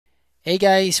Hey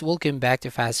guys, welcome back to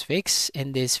Fast Fix.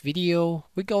 In this video,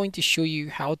 we're going to show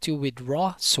you how to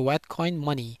withdraw Sweatcoin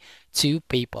money to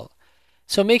PayPal.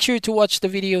 So make sure to watch the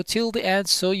video till the end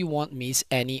so you won't miss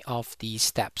any of these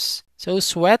steps. So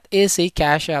Sweat is a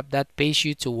cash app that pays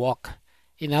you to walk.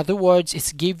 In other words,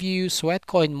 it's give you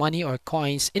Sweatcoin money or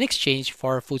coins in exchange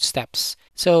for footsteps.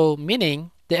 So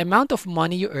meaning the amount of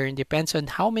money you earn depends on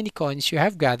how many coins you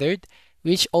have gathered,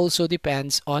 which also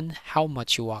depends on how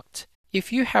much you walked.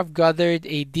 If you have gathered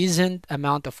a decent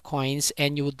amount of coins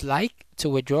and you would like to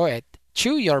withdraw it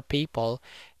through your PayPal,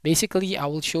 basically I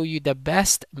will show you the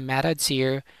best methods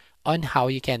here on how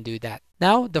you can do that.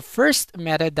 Now, the first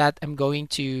method that I'm going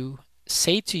to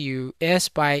say to you is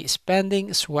by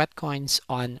spending sweat coins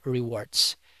on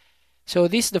rewards. So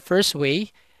this is the first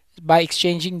way by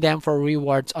exchanging them for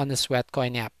rewards on the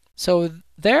Sweatcoin app. So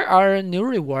there are new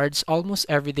rewards almost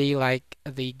every day, like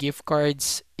the gift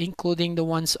cards, including the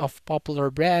ones of popular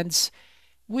brands,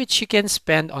 which you can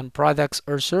spend on products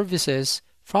or services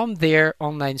from their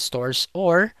online stores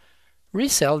or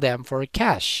resell them for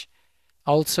cash.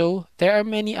 Also, there are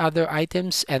many other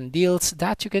items and deals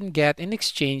that you can get in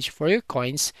exchange for your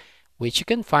coins, which you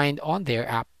can find on their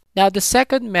app. Now, the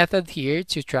second method here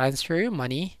to transfer your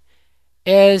money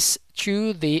is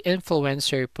through the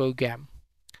influencer program.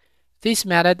 This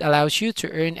method allows you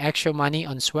to earn extra money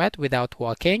on Sweat without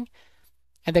walking,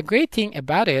 and the great thing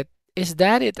about it is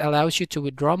that it allows you to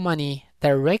withdraw money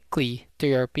directly to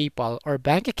your PayPal or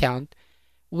bank account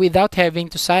without having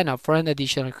to sign up for an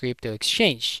additional crypto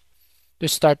exchange. To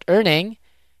start earning,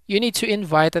 you need to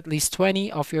invite at least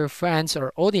 20 of your friends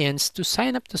or audience to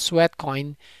sign up to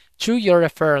Sweatcoin through your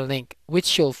referral link,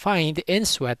 which you'll find in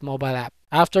Sweat mobile app.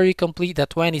 After you complete the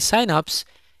 20 signups,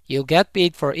 you'll get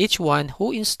paid for each one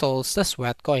who installs the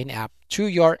Sweatcoin app through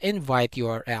your invite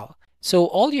URL. So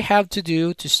all you have to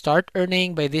do to start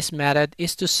earning by this method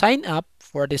is to sign up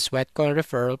for the Sweatcoin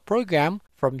referral program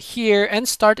from here and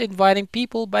start inviting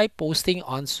people by posting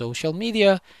on social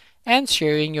media and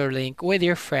sharing your link with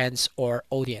your friends or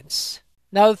audience.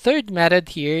 Now, the third method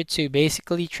here to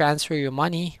basically transfer your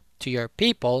money to your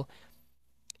PayPal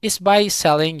is by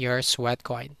selling your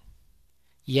Sweatcoin.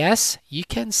 Yes, you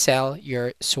can sell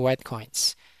your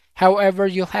Sweatcoins. However,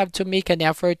 you'll have to make an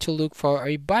effort to look for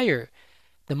a buyer.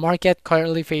 The market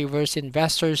currently favors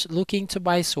investors looking to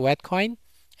buy Sweatcoin,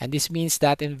 and this means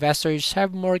that investors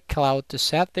have more clout to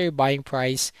set their buying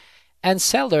price and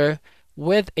seller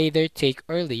with either take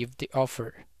or leave the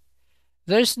offer.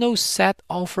 There's no set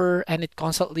offer and it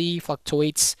constantly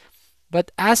fluctuates,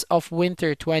 but as of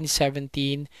winter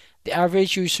 2017, the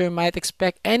average user might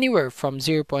expect anywhere from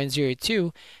 0.02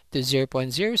 to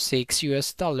 0.06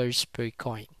 US dollars per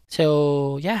coin.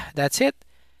 So yeah, that's it.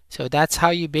 So that's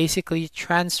how you basically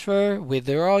transfer,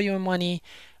 withdraw your money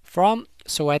from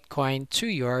Sweatcoin to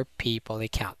your PayPal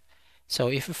account. So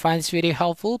if you find this video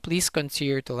helpful, please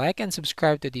consider to like and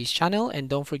subscribe to this channel and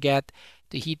don't forget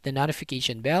to hit the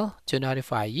notification bell to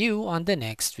notify you on the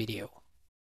next video.